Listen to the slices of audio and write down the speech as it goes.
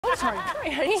Sorry,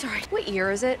 honey. Sorry. What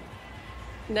year is it?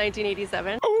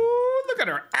 1987. Oh, look at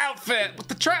her outfit with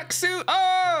the tracksuit.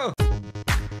 Oh!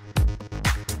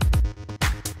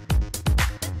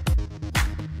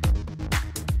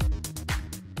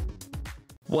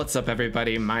 What's up,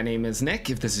 everybody? My name is Nick.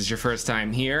 If this is your first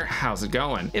time here, how's it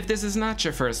going? If this is not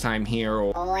your first time here,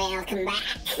 welcome back.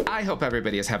 I hope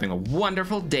everybody is having a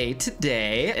wonderful day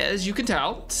today. As you can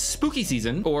tell, spooky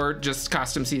season, or just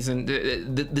costume season,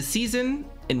 the season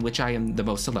in which I am the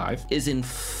most alive is in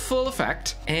full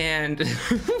effect. And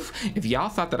if y'all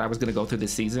thought that I was gonna go through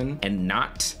this season and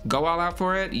not go all out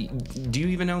for it, do you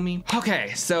even know me?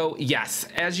 Okay, so yes,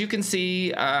 as you can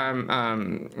see,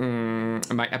 my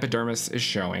epidermis is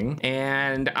showing,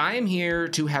 and I am here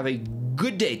to have a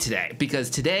good day today, because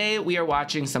today we are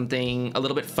watching something a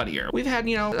little bit funnier. We've had,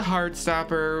 you know,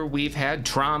 Heartstopper, we've had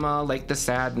trauma like the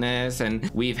sadness, and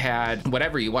we've had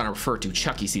whatever you want to refer to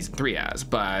Chucky season 3 as,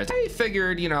 but I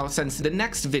figured, you know, since the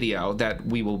next video that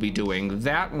we will be doing,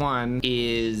 that one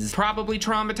is probably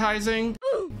traumatizing.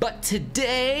 But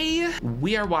today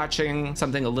we are watching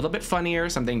something a little bit funnier,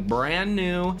 something brand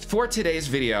new. For today's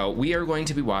video, we are going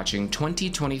to be watching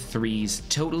 2023's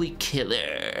Totally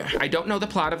Killer. I don't know the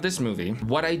plot of this movie.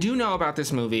 What I do know about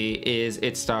this movie is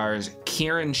it stars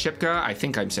Kieran Shipka, I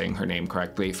think I'm saying her name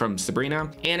correctly, from Sabrina,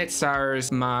 and it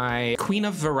stars my queen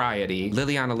of variety,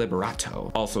 Liliana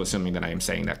Liberato, also assuming that I am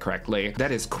saying that correctly.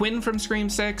 That is Quinn from Scream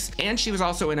 6, and she was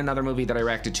also in another movie that I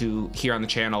reacted to here on the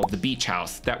channel, The Beach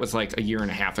House. That was like a year and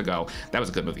a half ago. That was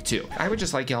a good movie too. I would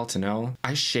just like y'all to know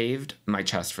I shaved my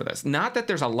chest for this. Not that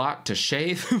there's a lot to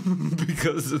shave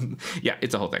because yeah,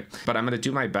 it's a whole thing, but I'm gonna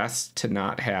do my best to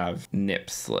not have nip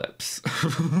slips.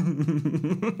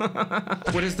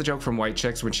 What is the joke from White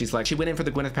Chicks when she's like, she went in for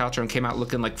the Gwyneth Paltrow and came out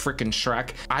looking like frickin'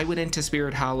 Shrek? I went into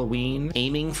Spirit Halloween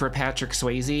aiming for Patrick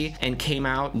Swayze and came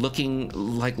out looking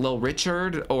like Lil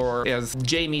Richard, or as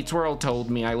Jay Meets World told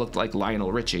me, I looked like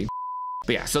Lionel Richie.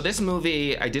 But yeah, so this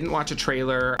movie, I didn't watch a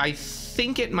trailer. I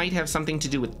think it might have something to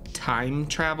do with time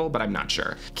travel, but I'm not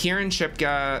sure. Kieran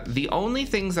Shipka, the only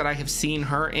things that I have seen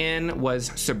her in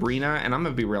was Sabrina, and I'm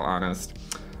gonna be real honest.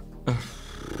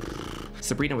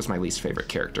 Sabrina was my least favorite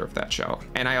character of that show.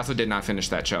 And I also did not finish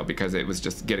that show because it was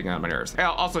just getting on my nerves.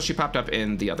 Also, she popped up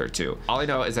in the other two. All I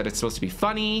know is that it's supposed to be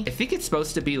funny. I think it's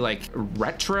supposed to be like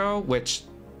retro, which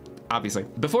obviously.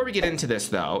 Before we get into this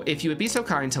though, if you would be so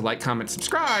kind to like, comment,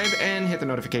 subscribe, and hit the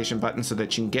notification button so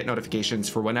that you can get notifications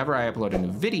for whenever I upload a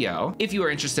new video. If you are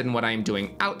interested in what I am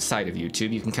doing outside of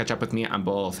YouTube, you can catch up with me on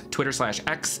both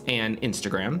Twitter/X and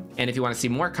Instagram. And if you want to see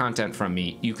more content from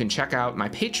me, you can check out my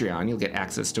Patreon. You'll get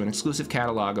access to an exclusive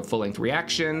catalog of full-length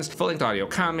reactions, full-length audio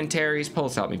commentaries,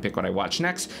 polls to help me pick what I watch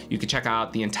next. You can check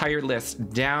out the entire list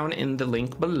down in the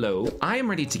link below. I am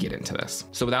ready to get into this.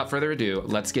 So without further ado,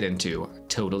 let's get into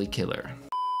Totally Killer.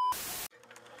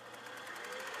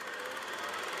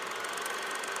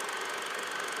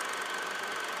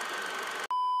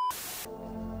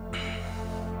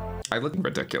 I look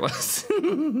ridiculous.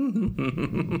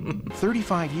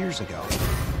 35 years ago,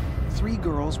 3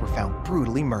 girls were found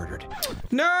brutally murdered.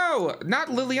 No, not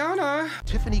Liliana.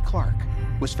 Tiffany Clark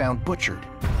was found butchered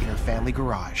in her family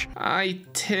garage.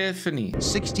 Tiffany.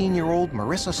 16-year-old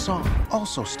Marissa Song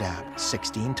also stabbed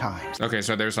 16 times. Okay,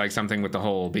 so there's like something with the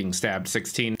whole being stabbed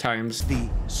 16 times. The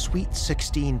Sweet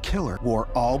 16 killer wore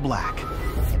all black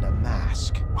and a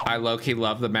mask. I low-key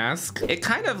love the mask. It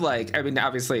kind of like, I mean,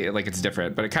 obviously like it's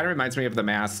different, but it kind of reminds me of the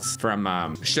masks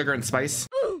from Sugar and Spice.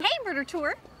 Hey, Murder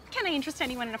Tour. Can I interest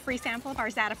anyone in a free sample of our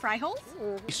Zata fry holes?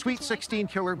 The Sweet 16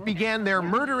 killer began their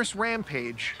murderous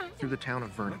rampage through the town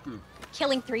of Vernon.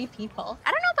 Killing 3 people.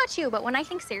 I don't know about you, but when I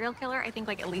think serial killer, I think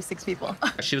like at least 6 people.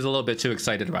 She was a little bit too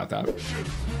excited about that.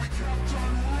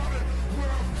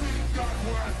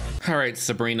 All right,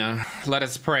 Sabrina, let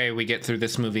us pray we get through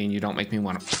this movie and you don't make me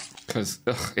want to, because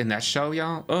in that show,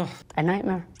 y'all, A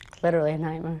nightmare. Literally a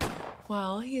nightmare.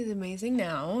 Well, he's amazing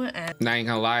now, and Now, I ain't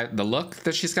gonna lie, the look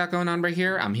that she's got going on right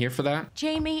here, I'm here for that.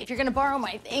 Jamie, if you're gonna borrow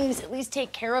my things, at least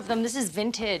take care of them. This is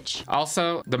vintage.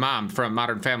 Also, the mom from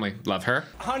Modern Family, love her.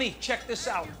 Honey, check this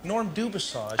out. Norm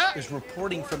Dubasage is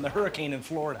reporting from the hurricane in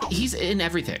Florida. He's in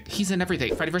everything. He's in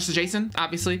everything. Freddy vs. Jason,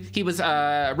 obviously. He was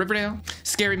Riverdale,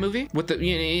 scary movie with the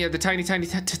the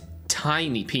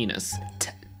tiny penis.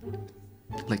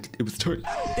 Like it was tiny.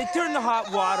 They turned the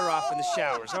hot water off in the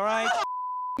showers, all right?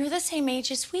 You're the same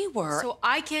age as we were. so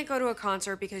I can't go to a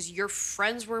concert because your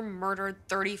friends were murdered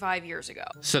 35 years ago.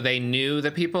 So they knew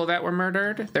the people that were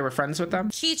murdered? They were friends with them?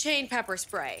 Keychain pepper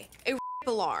spray, a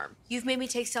alarm. You've made me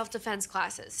take self-defense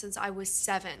classes since I was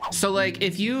 7. So like,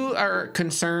 if you are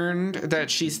concerned that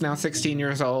she's now 16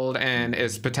 years old and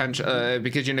is potential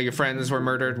because you know your friends were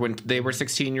murdered when they were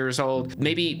 16 years old,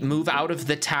 maybe move out of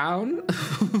the town.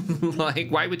 Like,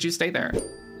 why would you stay there?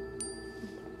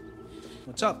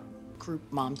 What's up? Group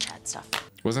mom chat stuff.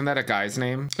 Wasn't that a guy's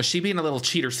name? Was she being a little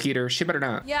cheater skeeter? She better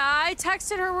not. Yeah, I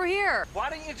texted her we're here. Why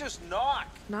don't you just knock?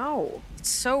 No, it's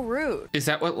so rude. Is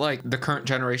that what like the current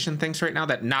generation thinks right now?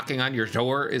 That knocking on your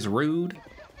door is rude?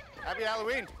 Happy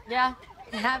Halloween. Yeah.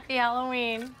 Happy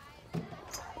Halloween.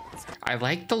 I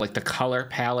like the color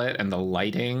palette and the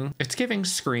lighting. It's giving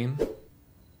Scream.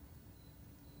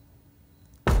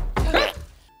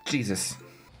 Jesus.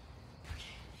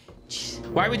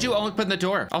 Why would you open the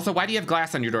door? Also, why do you have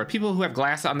glass on your door? People who have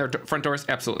glass on their front doors,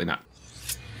 absolutely not.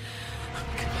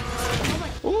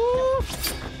 Ooh.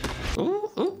 Ooh,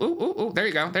 ooh, ooh, ooh, ooh. There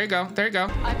you go, there you go, there you go.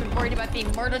 I've been worried about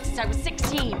being murdered since I was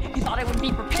 16. You thought I would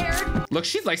be prepared? Look,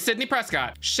 she's like Sidney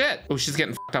Prescott. Shit. Oh, she's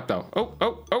getting fucked up though. Oh,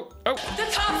 oh, oh, oh. The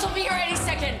cops will be here any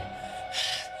second.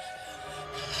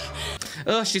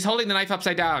 Ugh, she's holding the knife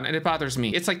upside down and it bothers me.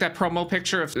 It's like that promo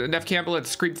picture of Neve Campbell at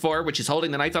Scream 4 when she's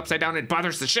holding the knife upside down and it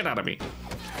bothers the shit out of me.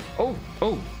 Oh,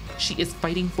 oh, she is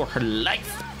fighting for her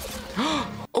life.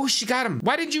 Oh, she got him.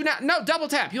 Why did you not? No, double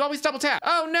tap. You always double tap.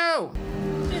 Oh no.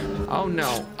 Oh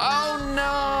no. Oh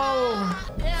no.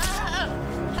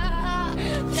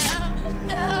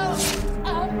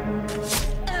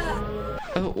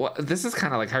 Oh, well, this is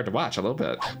kind of like hard to watch a little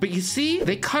bit. But you see,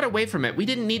 they cut away from it. We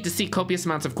didn't need to see copious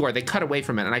amounts of gore. They cut away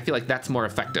from it, and I feel like that's more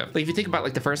effective. Like if you think about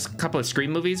like the first couple of Scream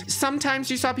movies,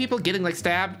 sometimes you saw people getting like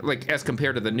stabbed, like as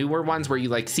compared to the newer ones where you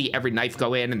like see every knife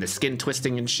go in and the skin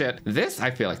twisting and shit. This,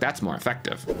 I feel like that's more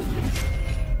effective.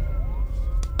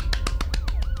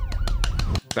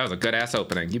 That was a good ass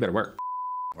opening. You better work.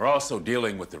 We're also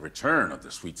dealing with the return of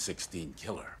the Sweet 16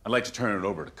 killer. I'd like to turn it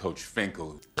over to Coach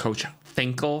Finkel. Coach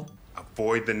Finkel?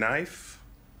 Avoid the knife.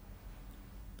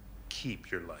 Keep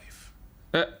your life.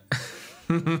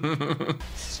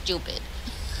 Stupid.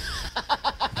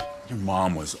 Your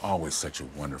mom was always such a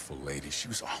wonderful lady. She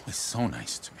was always so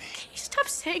nice to me. Can you stop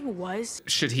saying was?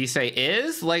 Should he say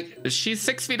is? Like, she's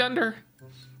 6 feet under.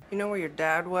 You know where your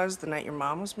dad was the night your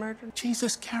mom was murdered?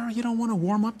 Jesus, Kara, you don't want to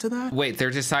warm up to that? Wait, they're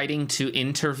deciding to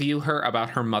interview her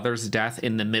about her mother's death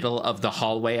in the middle of the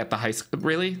hallway at the high school?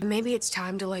 Really? Maybe it's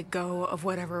time to let go of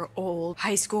whatever old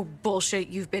high school bullshit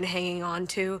you've been hanging on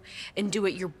to and do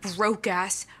what your broke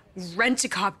ass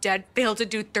rent-a-cop dad failed to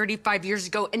do 35 years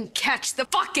ago and catch the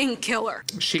fucking killer.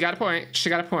 She got a point. She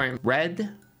got a point.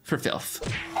 Red for filth.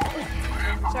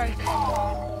 Sorry.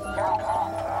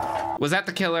 Was that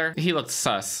the killer? He looked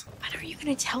sus. But are you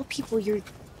gonna tell people you're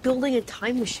building a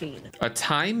time machine? A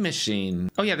time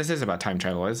machine? Oh yeah, this is about time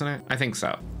travel, isn't it? I think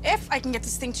so. If I can get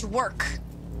this thing to work.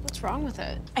 What's wrong with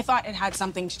it? I thought it had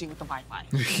something to do with the Wi-Fi.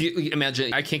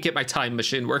 Imagine, I can't get my time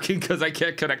machine working because I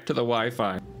can't connect to the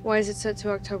Wi-Fi. Why is it set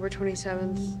to October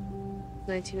 27th,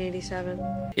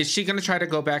 1987? Is she gonna try to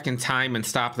go back in time and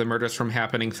stop the murders from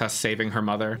happening, thus saving her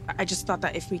mother? I just thought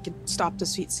that if we could stop the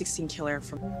Sweet 16 killer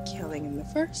from killing in the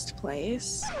first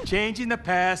place. Changing the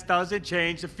past doesn't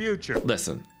change the future.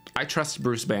 Listen, I trust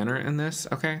Bruce Banner in this,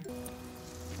 okay?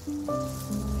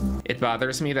 It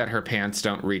bothers me that her pants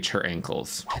don't reach her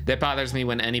ankles. That bothers me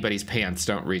when anybody's pants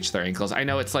don't reach their ankles. I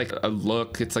know it's like a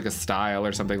look, it's like a style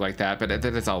or something like that, but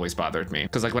it's always bothered me.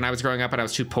 Because like when I was growing up and I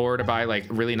was too poor to buy like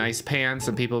really nice pants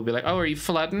and people would be like, oh, are you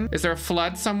flooding? Is there a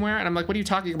flood somewhere? And I'm like, what are you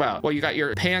talking about? Well, you got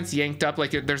your pants yanked up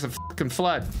like there's a fucking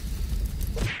flood.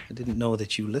 I didn't know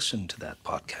that you listened to that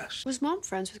podcast. Was Mom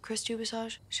friends with Chris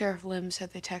Dubasage? Sheriff Lim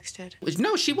said they texted.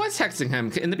 No, she was texting him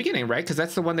in the beginning, right? Because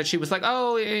that's the one that she was like,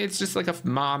 oh, it's just like a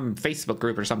mom Facebook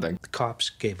group or something. The cops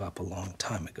gave up a long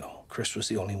time ago. Chris was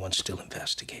the only one still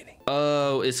investigating.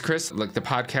 Oh, is Chris like the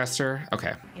podcaster?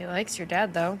 Okay. He likes your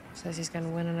dad, though. Says he's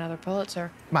gonna win another Pulitzer.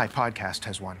 My podcast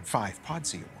has won 5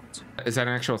 Podsy Awards. Is that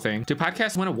an actual thing? Do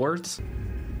podcasts win awards?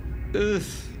 Ugh.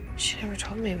 She never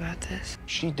told me about this.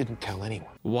 She didn't tell anyone.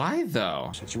 Why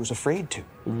though? Said she was afraid to.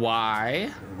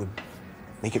 Why? It would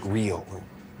make it real.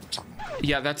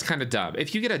 Yeah, that's kind of dumb.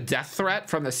 If you get a death threat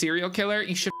from the serial killer,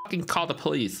 you should fucking call the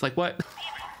police. Like what?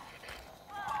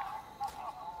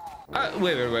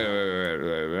 Wait.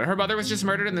 Her mother was just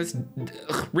murdered in this,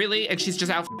 really? And she's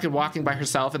just out fucking walking by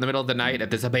herself in the middle of the night at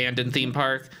this abandoned theme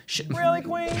park? Shit. Really,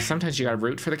 Queen? Sometimes you gotta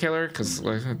root for the killer because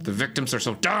the victims are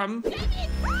so dumb.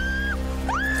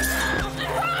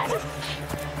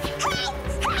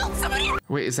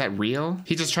 Wait, is that real?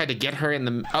 He just tried to get her in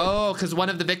the... Oh, because one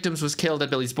of the victims was killed at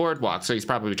Billy's Boardwalk, so he's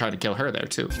probably trying to kill her there,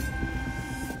 too.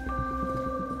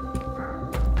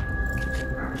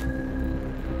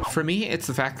 For me, it's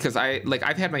the fact because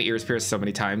I've had my ears pierced so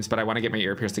many times, but I want to get my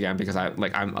ear pierced again because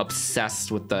I'm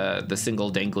obsessed with the single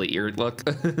dangly ear look.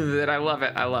 That I love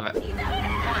it. I love it.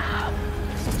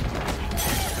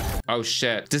 Oh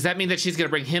shit. Does that mean that she's gonna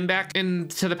bring him back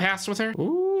into the past with her?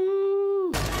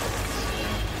 Ooh.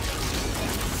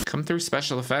 Come through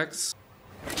special effects.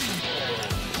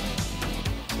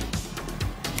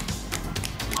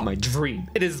 My dream.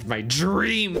 It is my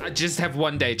dream. I just have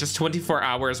one day, just 24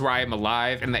 hours where I am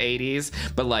alive in the 80s,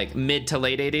 but like mid to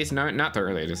late 80s. No, not the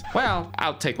early 80s. Well,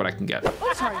 I'll take what I can get.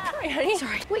 Oh, sorry, honey.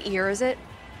 Sorry. What year is it?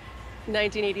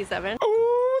 1987.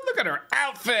 Oh, look at her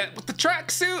outfit with the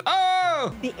tracksuit.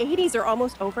 Oh! The 80s are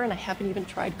almost over and I haven't even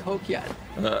tried Coke yet.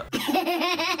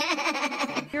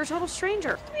 You're a total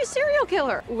stranger. You're a serial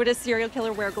killer. Would a serial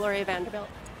killer wear Gloria Vanderbilt?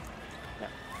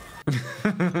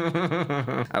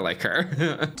 I like her.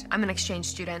 I'm an exchange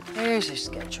student. Here's your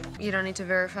schedule. You don't need to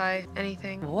verify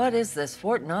anything. What is this,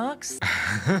 Fort Knox?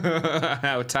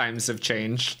 How times have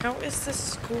changed. How is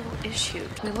this school issued?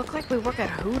 We look like we work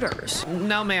at Hooters.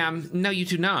 No, ma'am. No, you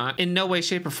do not. In no way,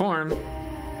 shape, or form. Oh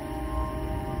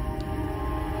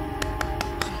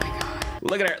my God.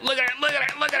 Look at her. Look at her. Look at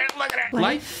her. Look at her. Look at her.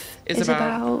 Life is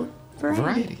about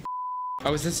variety.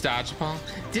 Oh, is this Dodgeball?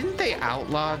 Didn't they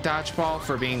outlaw Dodgeball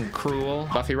for being cruel?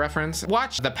 Buffy reference.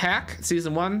 Watch The Pack,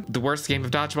 season 1, the worst game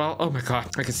of Dodgeball. Oh my God,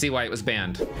 I can see why it was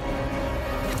banned. You're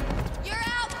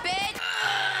out, bitch!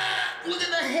 Look at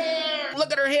the hair!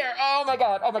 Look at her hair! Oh my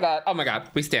God, oh my God, oh my God.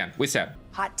 We stand, we stand.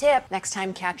 Hot tip, next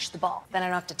time catch the ball. Then I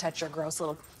don't have to touch your gross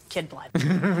little kid blood.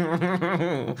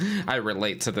 I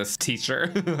relate to this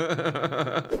teacher.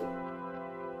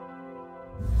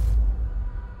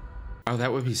 Oh,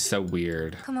 that would be so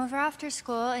weird. Come over after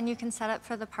school and you can set up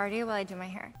for the party while I do my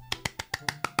hair.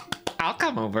 I'll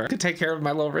come over to take care of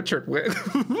my little Richard wig.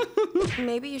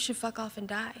 Maybe you should fuck off and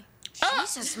die.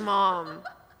 Jesus, Mom.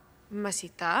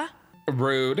 Masita.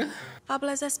 Rude.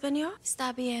 ¿Hablas español?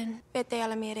 Está bien. Vete a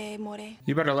la mire, more.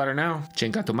 You better let her know.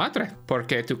 Chinga tu madre.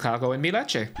 Porque tu cago en mi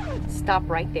leche. Stop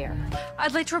right there.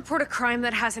 I'd like to report a crime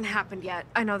that hasn't happened yet.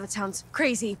 I know that sounds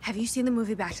crazy. Have you seen the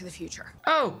movie Back to the Future?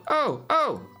 Oh,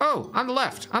 on the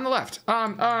left,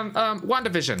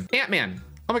 WandaVision, Ant-Man.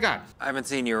 Oh my God. I haven't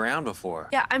seen you around before.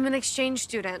 Yeah, I'm an exchange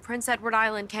student. Prince Edward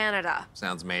Island, Canada.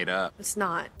 Sounds made up. It's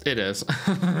not. It is.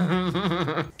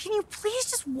 Can you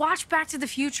please just watch Back to the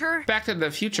Future? Back to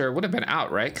the Future would have been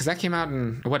out, right? Because that came out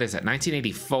in, what is it,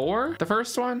 1984? The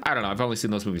first one? I don't know. I've only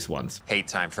seen those movies once. Hate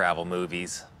time travel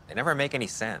movies. They never make any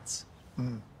sense.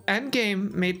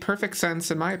 Endgame made perfect sense,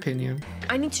 in my opinion.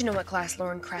 I need to know what class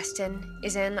Lauren Creston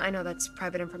is in. I know that's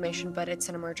private information, but it's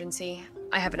an emergency.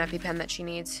 I have an EpiPen that she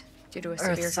needs due to a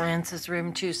severe... Earth Sciences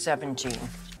Room 217.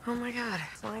 Oh my God,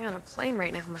 flying on a plane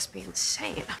right now must be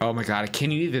insane. Oh my God,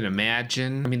 can you even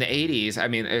imagine? I mean, the 80s, I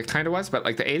mean, it kind of was, but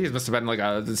like the 80s must have been like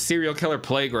a serial killer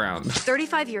playground.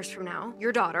 35 years from now,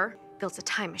 your daughter builds a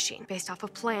time machine based off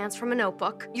of plans from a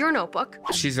notebook, your notebook.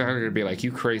 She's either gonna be like,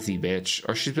 you crazy bitch,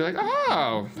 or she'd be like,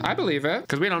 oh, I believe it.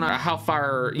 Because we don't know how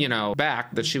far, you know,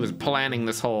 back that she was planning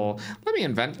this whole, let me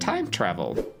invent time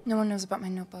travel. No one knows about my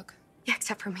notebook. Yeah,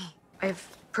 except for me. I have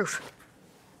proof.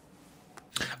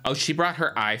 Oh, she brought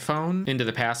her iPhone into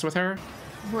the past with her?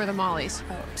 Who are the Mollies?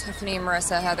 Oh, Tiffany,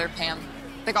 Marissa, Heather, Pam.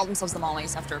 They called themselves the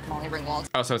Mollies after Molly Ringwald.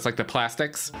 Oh, so it's like the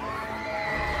plastics?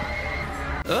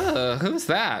 Ugh, who's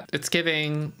that? It's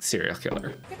giving serial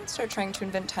killer. You can start trying to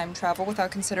invent time travel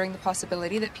without considering the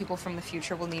possibility that people from the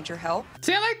future will need your help.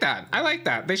 See, I like that. I like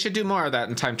that. They should do more of that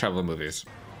in time travel movies.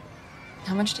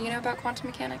 How much do you know about quantum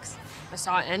mechanics? I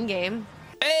saw Endgame.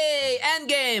 Hey,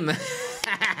 Endgame!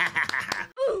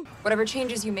 Whatever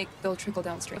changes you make, they'll trickle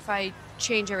downstream. If I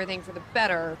change everything for the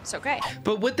better, it's okay.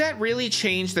 But would that really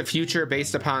change the future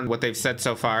based upon what they've said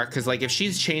so far? Because like if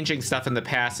she's changing stuff in the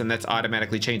past and that's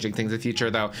automatically changing things in the future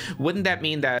though, wouldn't that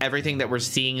mean that everything that we're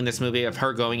seeing in this movie of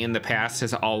her going in the past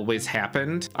has always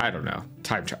happened? I don't know.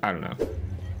 I don't know.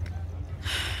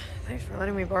 Thanks for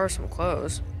letting me borrow some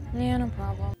clothes. Yeah, no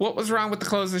problem. What was wrong with the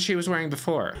clothes that she was wearing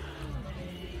before?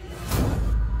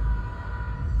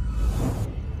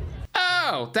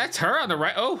 Oh, that's her on the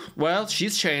right. Oh, well,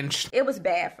 she's changed. It was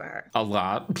bad for her. A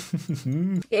lot.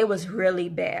 It was really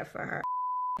bad for her.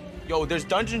 Yo, there's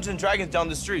Dungeons and Dragons down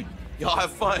the street. Y'all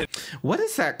have fun. What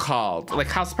is that called? Like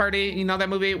House Party? You know that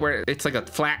movie where it's like a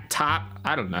flat top?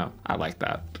 I don't know. I like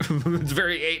that. It's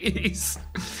very 80s.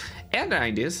 And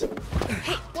 90s.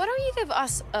 Hey, why don't you give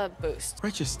us a boost?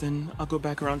 Righteous, then I'll go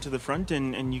back around to the front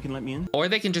and you can let me in. Or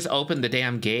they can just open the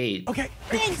damn gate. Okay.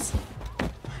 Thanks.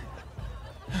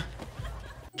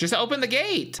 Just open the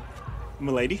gate.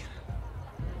 Milady?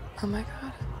 Oh my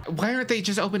God. Why aren't they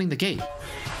just opening the gate?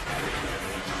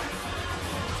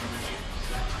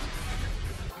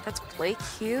 That's Blake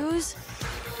Hughes?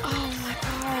 Oh my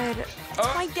God.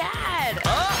 That's my dad.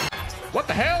 What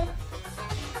the hell?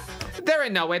 There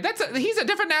ain't no way. He's a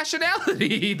different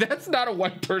nationality. That's not a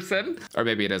white person. Or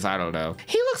maybe it is, I don't know.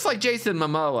 He looks like Jason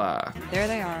Momoa. There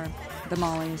they are, the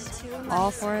Mollies. All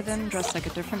four of them dressed like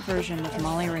a different version of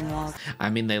Molly Ringwald.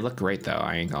 I mean, they look great though,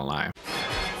 I ain't gonna lie.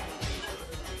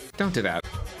 Don't do that.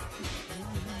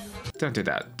 Don't do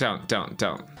that.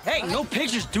 Don't. Hey, no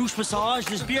pictures, douche massage.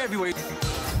 There's beer everywhere.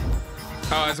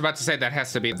 Oh, I was about to say that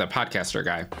has to be the podcaster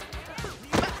guy.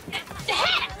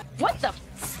 What the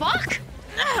fuck?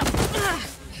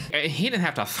 He didn't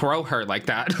have to throw her like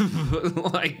that.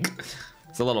 Like,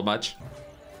 it's a little much.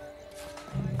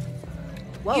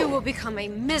 Whoa. You will become a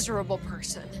miserable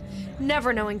person,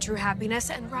 never knowing true happiness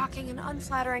and rocking an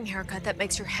unflattering haircut that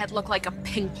makes your head look like a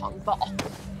ping pong ball.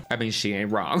 I mean, she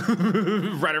ain't wrong.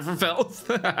 Runner for filth.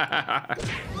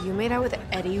 You made out with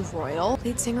Eddie Royal,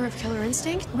 lead singer of Killer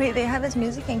Instinct? Wait, they have this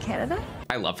music in Canada?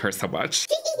 I love her so much.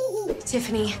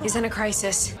 Tiffany is in a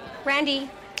crisis. Randy.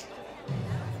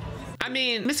 I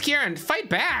mean, Miss Kieran, fight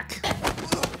back.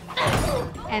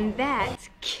 And that's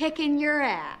kicking your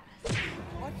ass.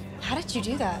 How did you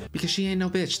do that? Because she ain't no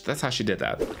bitch. That's how she did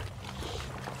that.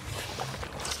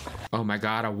 Oh my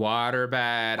God, a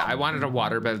waterbed. I wanted a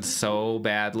waterbed so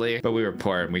badly, but we were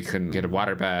poor and we couldn't get a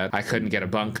waterbed. I couldn't get a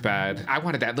bunk bed. I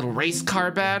wanted that little race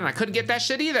car bed and I couldn't get that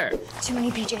shit either. Too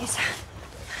many PJs.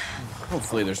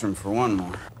 Hopefully there's room for one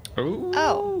more. Ooh.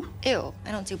 Oh, ew.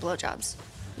 I don't do blowjobs.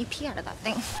 You pee out of that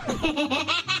thing.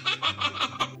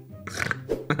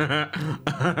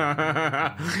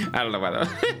 I don't know why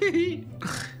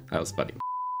that was funny.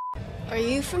 Are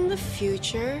you from the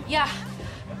future? Yeah.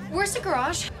 Where's the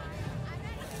garage?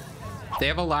 They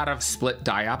have a lot of split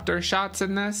diopter shots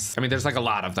in this. I mean, there's like a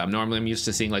lot of them. Normally I'm used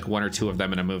to seeing like 1 or 2 of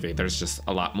them in a movie. There's just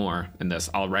a lot more in this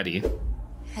already.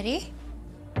 Eddie?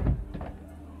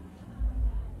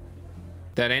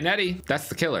 That ain't Eddie. That's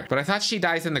the killer. But I thought she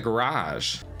dies in the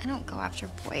garage. I don't go after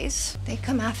boys. They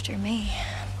come after me.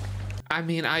 I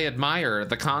mean, I admire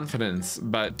the confidence,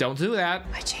 but don't do that.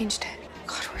 I changed it.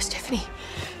 God, where's Tiffany?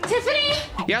 Tiffany!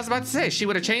 Yeah, I was about to say, she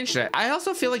would have changed it. I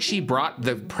also feel like she brought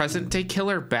the present day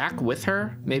killer back with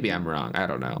her. Maybe I'm wrong, I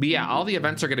don't know. But yeah, all the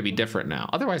events are gonna be different now.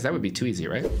 Otherwise, that would be too easy,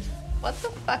 right? What the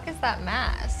fuck is that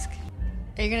mask?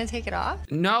 Are you gonna take it off?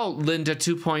 No, Linda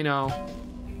 2.0.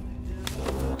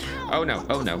 Oh no,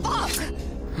 oh no.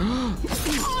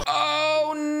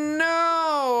 Oh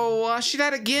no! She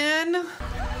died again?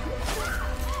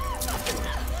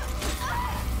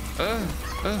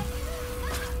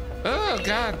 Oh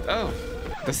God, oh.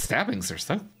 The stabbings are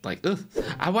so, like, ugh.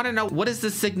 I want to know, what is the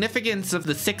significance of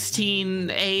the 16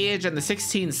 age and the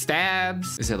 16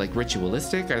 stabs? Is it like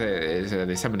ritualistic? Are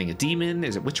they summoning a demon?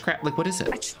 Is it witchcraft? Like, what is it?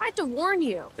 I tried to warn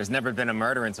you. There's never been a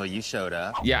murder until you showed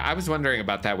up. Yeah, I was wondering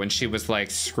about that when she was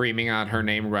like screaming out her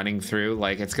name running through.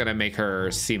 Like, it's gonna make her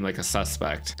seem like a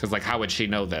suspect. Cause like, how would she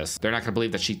know this? They're not gonna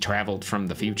believe that she traveled from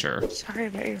the future. Sorry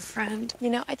about your friend. You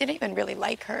know, I didn't even really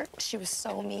like her. She was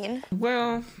so mean.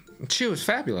 Well, she was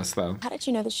fabulous though. How did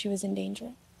you know that she was in danger?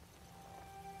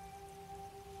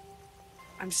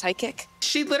 I'm psychic.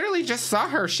 She literally just saw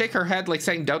her shake her head like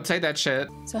saying, don't say that shit.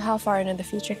 So how far into the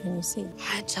future can you see?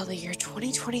 Until the year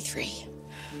 2023.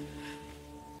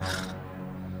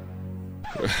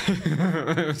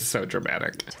 So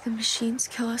dramatic. Do the machines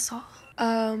kill us all?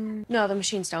 No, the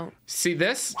machines don't. See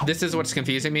this is what's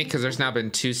confusing me, because there's now been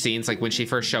 2 scenes, like when she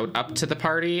first showed up to the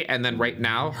party, and then right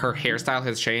now her hairstyle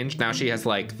has changed. Now she has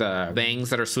like the bangs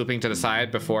that are swooping to the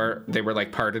side. Before they were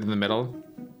like parted in the middle.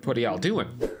 What are y'all doing?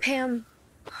 Pam,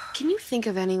 can you think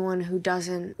of anyone who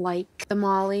doesn't like the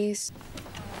Mollies?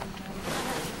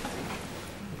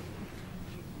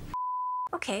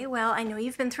 Okay, well, I know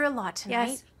you've been through a lot tonight.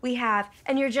 Yes, we have.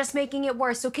 And you're just making it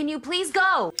worse, so can you please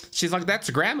go? She's like,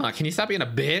 that's grandma. Can you stop being a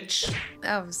bitch?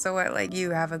 Oh, so what, like you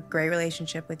have a great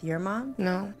relationship with your mom?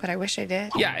 No, but I wish I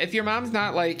did. Yeah, if your mom's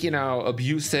not like, you know,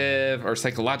 abusive or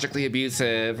psychologically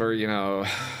abusive or, you know,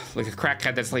 like a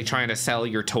crackhead that's like trying to sell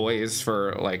your toys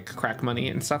for like crack money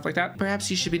and stuff like that,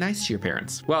 perhaps you should be nice to your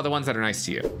parents. Well, the ones that are nice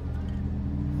to you.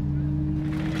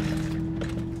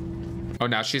 Oh,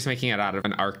 now she's making it out of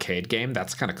an arcade game?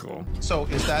 That's kind of cool. So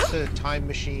is that the Time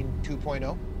Machine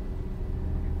 2.0?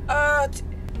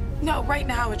 No, right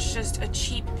now it's just a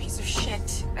cheap piece of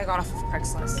shit I got off of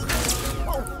Craigslist.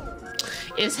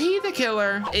 Is he the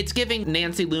killer? It's giving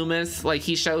Nancy Loomis, like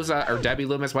he shows, or Debbie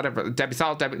Loomis, whatever, Debbie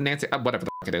Salt, Debbie, Nancy, whatever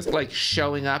the it is. Like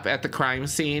showing up at the crime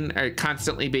scene or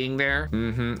constantly being there.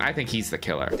 I think he's the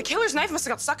killer. The killer's knife must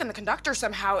have got stuck in the conductor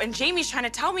somehow, and Jamie's trying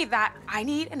to tell me that I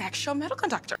need an extra metal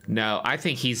conductor. No, I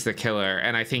think he's the killer,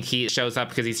 and I think he shows up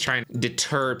because he's trying to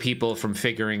deter people from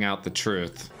figuring out the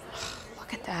truth.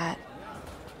 Look at that.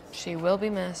 She will be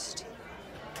missed.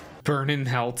 Burn in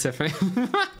hell, Tiffany.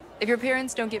 If your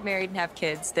parents don't get married and have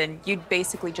kids, then you'd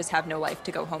basically just have no life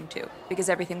to go home to because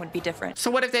everything would be different.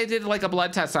 So what if they did like a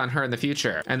blood test on her in the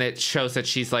future and it shows that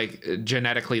she's like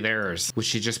genetically theirs? Would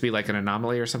she just be like an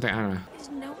anomaly or something? I don't know. Is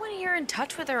no one here in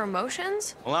touch with their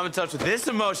emotions? Well, I'm in touch with this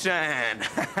emotion.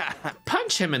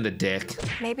 Punch him in the dick.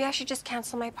 Maybe I should just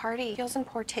cancel my party. Feels in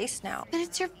poor taste now. But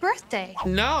it's your birthday.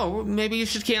 No, maybe you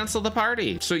should cancel the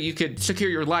party so you could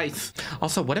secure your life.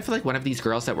 Also, what if like one of these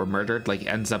girls that were murdered like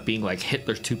ends up being like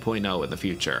Hitler 2.0 in the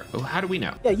future? Oh, how do we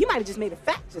know? Yeah, you might have just made a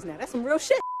fact just now. That's some real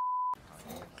shit.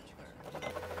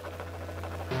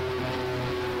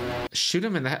 Shoot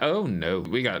him in the... Oh, no.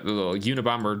 We got the little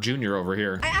Unabomber Jr. over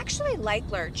here. I actually like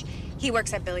Lurch. He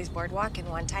works at Billy's Boardwalk, and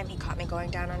one time he caught me going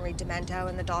down on Reed Demento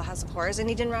in the Dollhouse of Horrors, and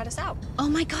he didn't rat us out. Oh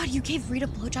my God, you gave Reed a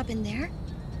blowjob in there?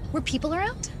 Were people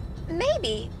around?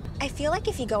 Maybe. I feel like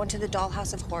if you go into the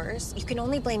Dollhouse of Horrors, you can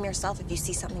only blame yourself if you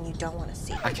see something you don't want to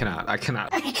see. I cannot.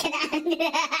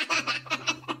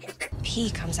 Pee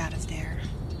comes out of there.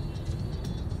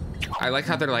 I like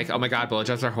how they're like, oh my God,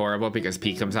 blowjobs are horrible because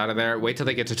pee comes out of there. Wait till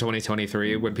they get to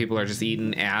 2023 when people are just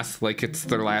eating ass like it's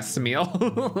their last meal.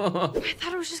 I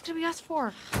thought it was just gonna be us four.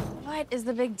 What is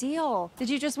the big deal? Did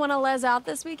you just want to les out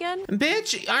this weekend?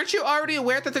 Bitch, aren't you already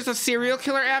aware that there's a serial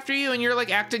killer after you and you're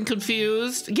like acting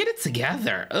confused? Get it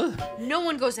together. Ugh. No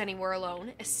one goes anywhere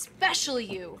alone, especially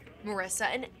you, Marissa,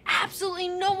 and absolutely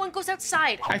no one goes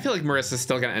outside. I feel like Marissa's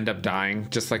still gonna end up dying,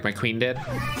 just like my queen did.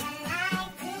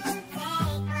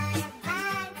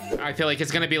 I feel like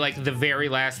it's gonna be like the very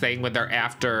last thing when they're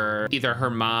after either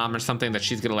her mom or something that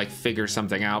she's gonna like figure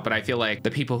something out. But I feel like the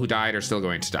people who died are still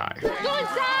going to die. Go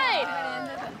inside!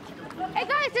 Hey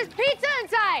guys, there's pizza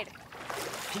inside!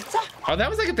 Pizza? Oh, that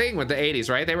was like a thing with the 80s,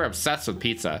 right? They were obsessed with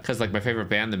pizza because like my favorite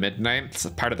band, The Midnight, it's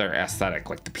a part of their aesthetic,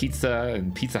 like the pizza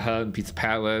and Pizza Hut and Pizza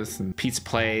Palace and Pizza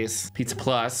Place, Pizza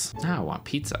Plus. Now I want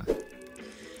pizza.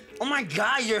 Oh my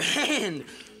God, your hand!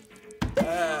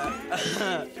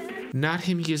 Not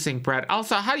him using bread.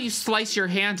 Also, how do you slice your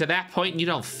hand to that point and you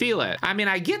don't feel it? I mean,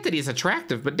 I get that he's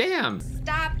attractive, but damn.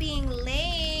 Stop being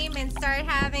lame and start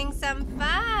having some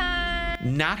fun.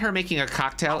 Not her making a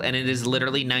cocktail, and it is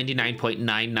literally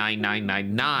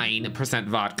 99.99999%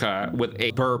 vodka with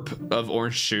a burp of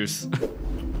orange juice.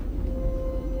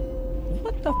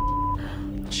 What the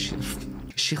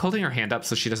Is she holding her hand up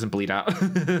so she doesn't bleed out?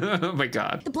 Oh my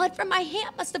God. The blood from my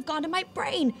hand must have gone to my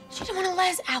brain. She didn't want to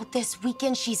les out this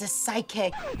weekend. She's a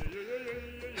psychic.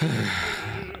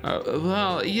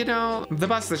 Well, you know, the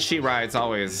bus that she rides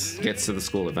always gets to the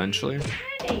school eventually.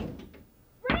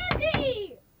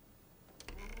 Randy!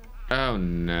 Oh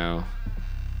no.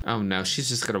 Oh no, she's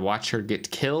just gonna watch her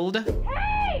get killed.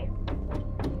 Hey!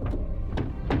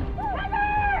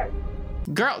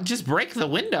 Girl, just break the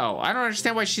window. I don't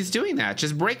understand why she's doing that.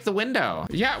 Just break the window.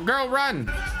 Yeah, girl, run.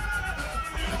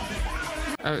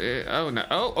 Oh no.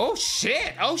 Oh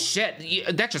shit. Oh shit.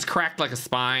 That just cracked like a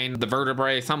spine, the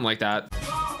vertebrae, something like that.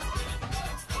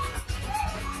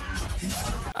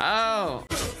 Oh.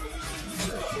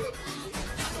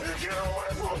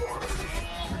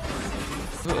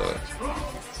 Ugh.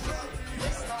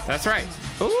 That's right.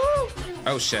 Ooh.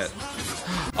 Oh shit.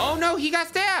 Oh no, he got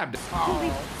stabbed. Holy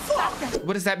fuck.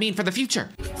 What does that mean for the future?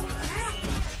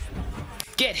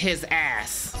 Get his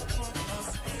ass.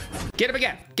 Get him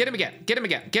again. Get him again. Get him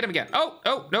again. Get him again.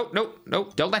 Oh, no.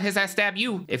 Don't let his ass stab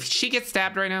you. If she gets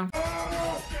stabbed right now.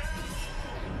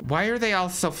 Why are they all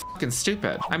so fucking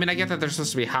stupid? I mean, I get that they're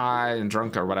supposed to be high and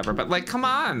drunk or whatever, but like, come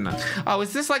on. Oh,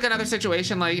 is this like another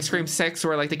situation like Scream 6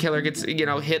 where like the killer gets, you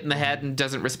know, hit in the head and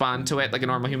doesn't respond to it like a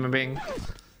normal human being?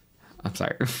 I'm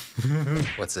sorry.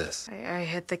 What's this? I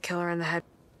hit the killer in the head.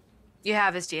 You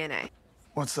have his DNA.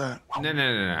 What's that?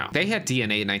 No. They had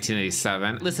DNA in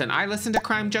 1987. Listen, I listened to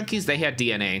Crime Junkies. They had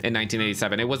DNA in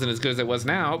 1987. It wasn't as good as it was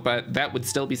now, but that would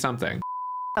still be something.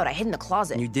 I hid in the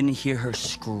closet. You didn't hear her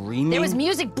screaming? There was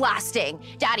music blasting.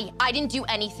 Daddy, I didn't do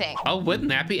anything. Oh, wouldn't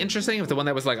that be interesting if the one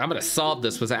that was like, I'm gonna solve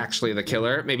this was actually the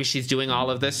killer? Maybe she's doing all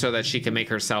of this so that she can make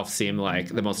herself seem like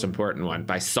the most important one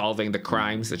by solving the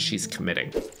crimes that she's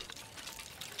committing.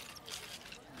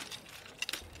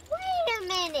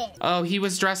 Oh, he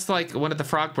was dressed like one of the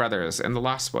Frog Brothers in The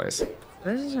Lost Boys.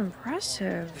 This is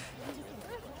impressive.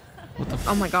 What the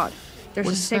oh my God. There's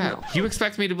What a is signal. that? You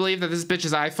expect me to believe that this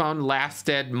bitch's iPhone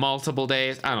lasted multiple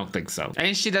days? I don't think so.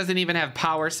 And she doesn't even have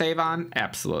power save on?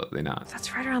 Absolutely not.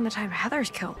 That's right around the time of Heather's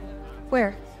kill.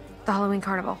 Where? The Halloween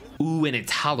carnival. Ooh, and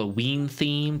it's Halloween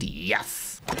themed?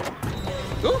 Yes.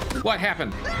 Ooh, what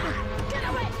happened?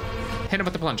 Hit him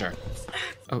with the plunger.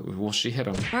 Oh, well, she hit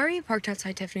him. Why are you parked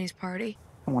outside Tiffany's party?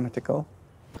 I wanted to go.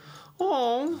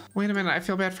 Oh, wait a minute. I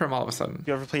feel bad for him all of a sudden.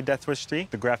 You ever played Death Wish 3?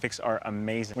 The graphics are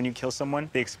amazing. When you kill someone,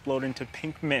 they explode into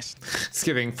pink mist. It's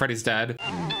giving Freddy's dead.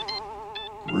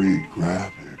 Great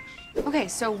graphics. Okay,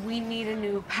 so we need a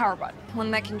new power button.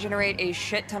 One that can generate a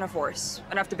shit ton of force.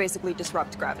 Enough to basically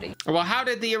disrupt gravity. Well, how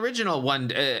did the original one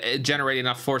generate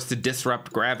enough force to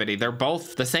disrupt gravity? They're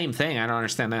both the same thing. I don't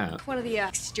understand that. One of the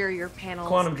exterior panels.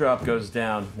 Quantum drop goes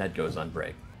down, that goes on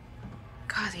break.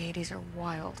 God, the 80s are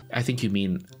wild. I think you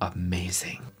mean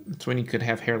amazing. It's when you could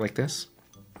have hair like this.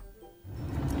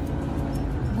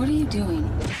 What are you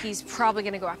doing? He's probably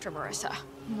gonna go after Marissa.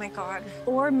 Oh my God.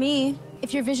 Or me.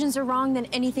 If your visions are wrong, then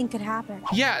anything could happen.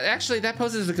 Yeah, actually, that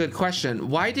poses a good question.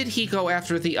 Why did he go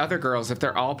after the other girls if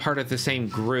they're all part of the same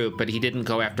group, but he didn't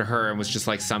go after her and was just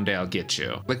like, someday I'll get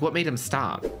you? Like, what made him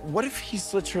stop? What if he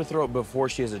slits her throat before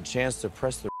she has a chance to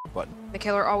press the button? The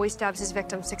killer always stabs his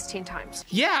victim 16 times.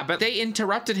 Yeah, but they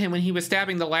interrupted him when he was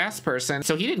stabbing the last person,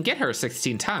 so he didn't get her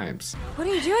 16 times. What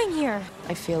are you doing here?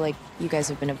 I feel like you guys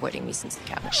have been avoiding me since the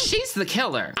cabin. She's the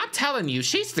killer. I'm telling you,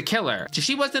 she's the killer.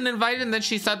 She wasn't invited and then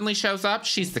she suddenly shows up.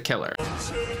 She's the killer.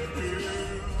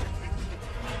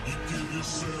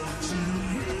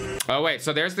 Oh, wait,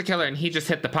 so there's the killer and he just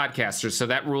hit the podcaster, so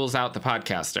that rules out the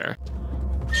podcaster.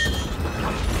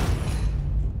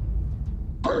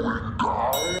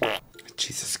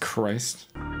 Jesus Christ.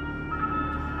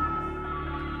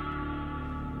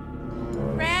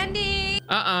 Randy!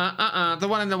 The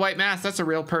one in the white mask, that's a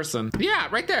real person. Yeah,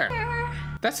 right there.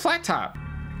 That's Flat Top.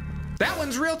 That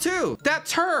one's real too.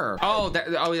 That's her. Oh,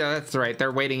 yeah, that's right.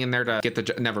 They're waiting in there to get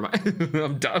the, never mind.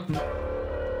 I'm done.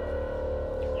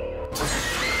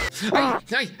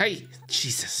 Hey,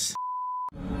 Jesus.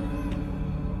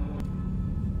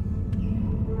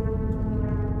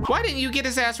 Why didn't you get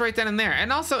his ass right then and there?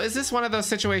 And also, is this one of those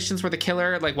situations where the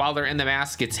killer, like while they're in the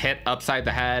mask, gets hit upside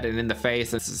the head and in the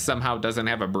face and somehow doesn't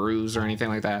have a bruise or anything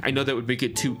like that? I know that would make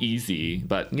it too easy,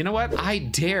 but you know what? I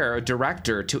dare a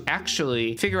director to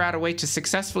actually figure out a way to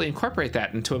successfully incorporate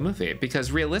that into a movie,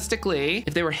 because realistically,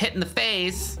 if they were hit in the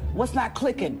face, what's not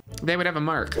clicking? They would have a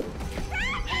mark.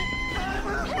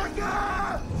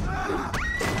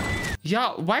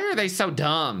 Y'all, why are they so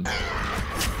dumb?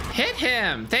 Hit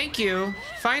him, thank you.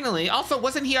 Finally. Also,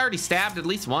 wasn't he already stabbed at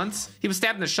least once? He was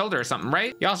stabbed in the shoulder or something,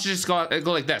 right? Y'all should just go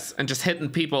like this and just hitting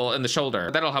people in the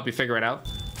shoulder. That'll help you figure it out.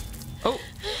 Oh.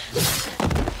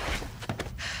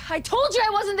 I told you I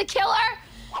wasn't the killer.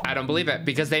 I don't believe it,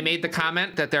 because they made the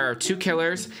comment that there are 2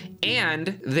 killers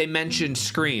and they mentioned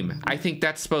Scream. I think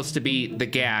that's supposed to be the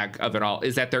gag of it all,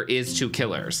 is that there is 2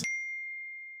 killers.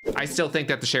 I still think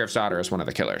that the sheriff's daughter is one of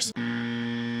the killers.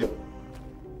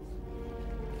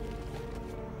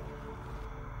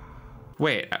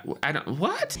 Wait, I don't,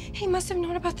 what? He must have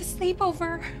known about the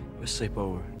sleepover. A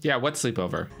sleepover. Yeah, what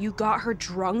sleepover? You got her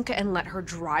drunk and let her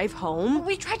drive home?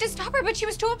 We tried to stop her, but she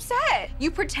was too upset. You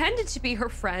pretended to be her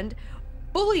friend,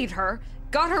 bullied her,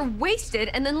 got her wasted,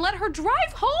 and then let her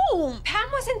drive home. Pam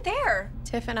wasn't there.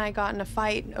 Tiff and I got in a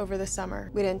fight over the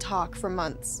summer. We didn't talk for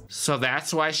months. So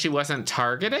that's why she wasn't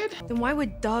targeted? Then why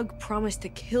would Doug promise to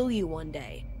kill you one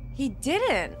day? He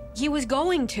didn't. He was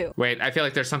going to. Wait, I feel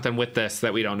like there's something with this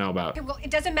that we don't know about. Okay, well, it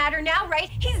doesn't matter now, right?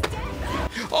 He's dead.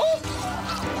 Oh!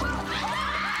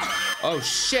 Oh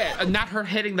shit, not her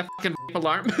hitting the fucking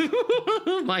alarm.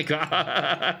 Oh my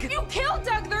God. You killed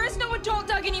Doug. There is no adult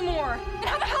Doug anymore. And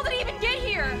how the hell did he even get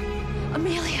here?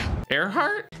 Amelia.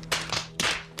 Earhart?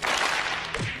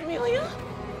 Amelia?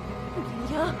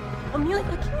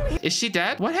 Amelia, Is she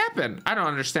dead? What happened? I don't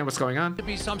understand what's going on. To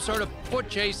be some sort of foot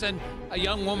chase, and a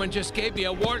young woman just gave me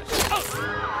a warning.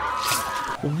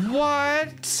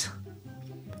 What?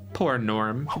 Poor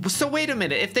Norm. So wait a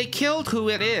minute. If they killed who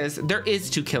it is, there is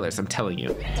 2 killers, I'm telling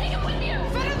you. Take him with you.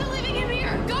 Better than leaving him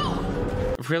here. Go.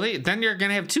 Really? Then you're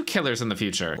gonna have 2 killers in the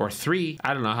future. Or 3.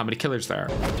 I don't know how many killers there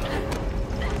are.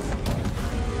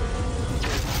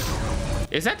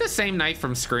 Is that the same knife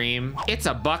from Scream? It's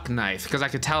a buck knife, because I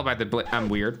could tell by the blade. I'm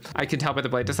weird. I can tell by the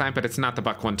blade design, but it's not the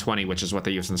buck 120, which is what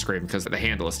they use in Scream, because the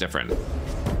handle is different.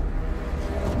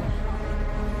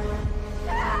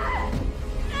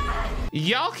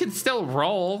 Y'all can still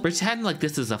roll. Pretend like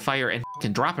this is a fire and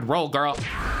can drop and roll, girl.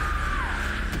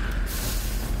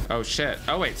 Oh shit.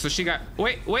 Oh wait, so she got,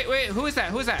 wait, who is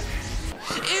that? Who is that?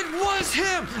 It was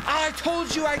him! I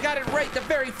told you I got it right the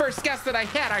very first guess that I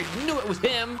had. I knew it was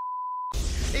him.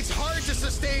 It's hard to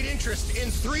sustain interest in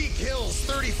 3 kills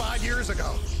 35 years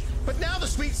ago. But now the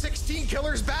Sweet 16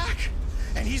 killer's back,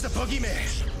 and he's the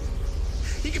boogeyman.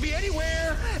 He can be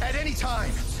anywhere at any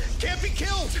time. Can't be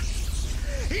killed.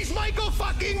 He's Michael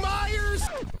fucking Myers.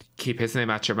 Keep his name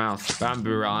out your mouth. But I'm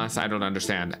be honest, I don't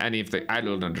understand any of the. I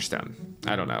don't understand.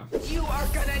 I don't know. You are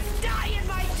gonna die in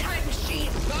my time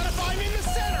machine. Not if I'm in the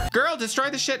center. Girl,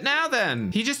 destroy the shit now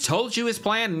then. He just told you his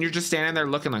plan and you're just standing there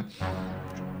looking like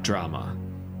drama.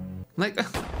 Like,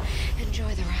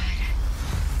 enjoy the ride.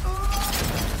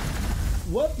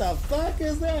 What the fuck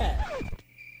is that?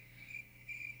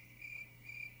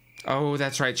 oh,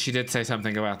 that's right. She did say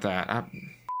something about that.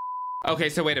 Okay,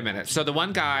 so wait a minute. So the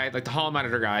one guy, like the hall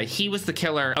monitor guy, he was the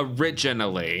killer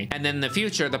originally. And then in the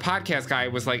future, the podcast guy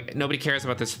was like, nobody cares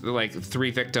about this, like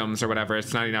 3 victims or whatever.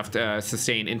 It's not enough to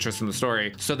sustain interest in the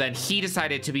story. So then he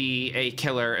decided to be a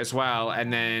killer as well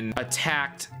and then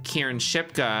attacked Kieran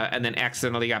Shipka and then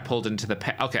accidentally got pulled into the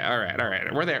okay, all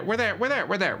right. We're there.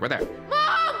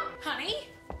 Mom! Honey?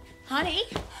 Honey?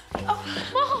 Oh,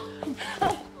 Mom!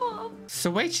 Mom!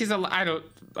 So wait,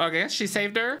 I guess she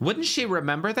saved her. Wouldn't she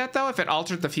remember that though if it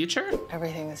altered the future?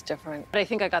 Everything is different. But I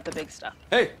think I got the big stuff.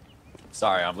 Hey,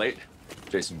 sorry I'm late.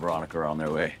 Jason and Veronica are on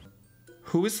their way.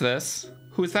 Who is this?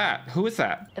 Who is that? Who is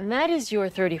that? And that is your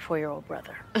 34-year-old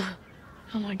brother.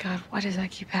 Oh my God, why does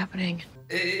that keep happening?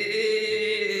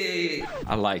 I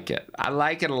like it. I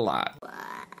like it a lot.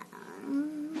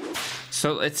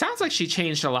 So it sounds like she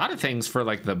changed a lot of things for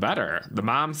like the better. The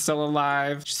mom's still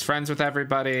alive. She's friends with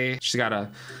everybody. She's got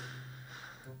a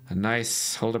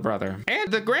nice older brother.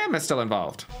 And the grandma's still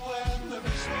involved.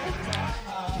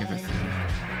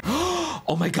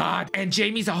 Oh my God. And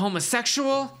Jamie's a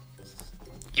homosexual?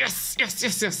 Yes.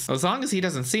 As long as he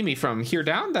doesn't see me from here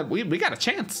down, that we got a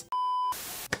chance.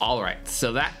 All right,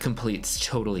 so that completes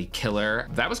Totally Killer.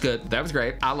 That was good. That was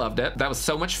great. I loved it. That was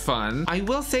so much fun. I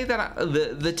will say that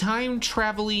the time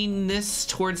travelingness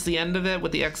towards the end of it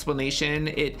with the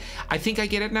explanation, I think I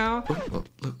get it now.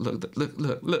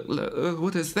 Look,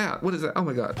 what is that? What is that? Oh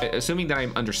my God. Assuming that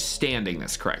I'm understanding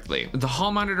this correctly. The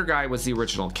hall monitor guy was the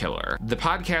original killer. The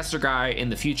podcaster guy in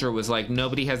the future was like,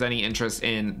 nobody has any interest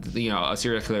in, a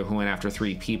serial killer who went after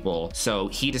 3 people. So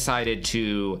he decided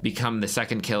to become the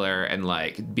second killer and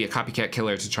like be a copycat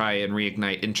killer to try and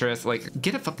reignite interest. Like,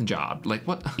 get a fucking job. Like,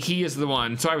 what? He is the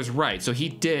one. So I was right. So he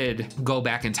did go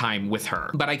back in time with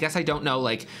her. But I guess I don't know,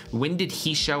 like, when did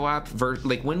he show up?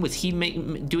 Like, when was he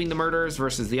doing the murders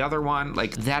versus the other one?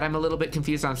 Like, that I'm a little bit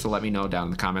confused on. So let me know down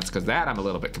in the comments, because that I'm a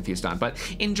little bit confused on. But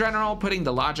in general, putting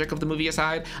the logic of the movie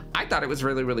aside, I thought it was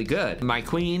really, really good. My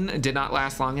queen did not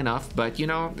last long enough, but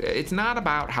it's not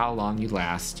about how long you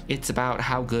last. It's about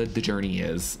how good the journey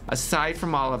is. Aside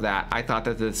from all of that, I thought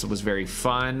that this was very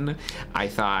fun. I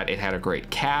thought it had a great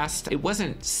cast. It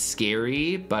wasn't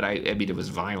scary, but I mean, it was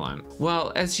violent.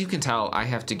 Well, as you can tell, I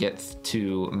have to get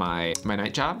to my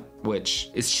night job, which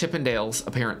is Chippendales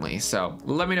apparently. So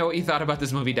let me know what you thought about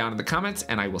this movie down in the comments,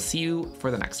 and I will see you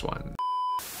for the next one.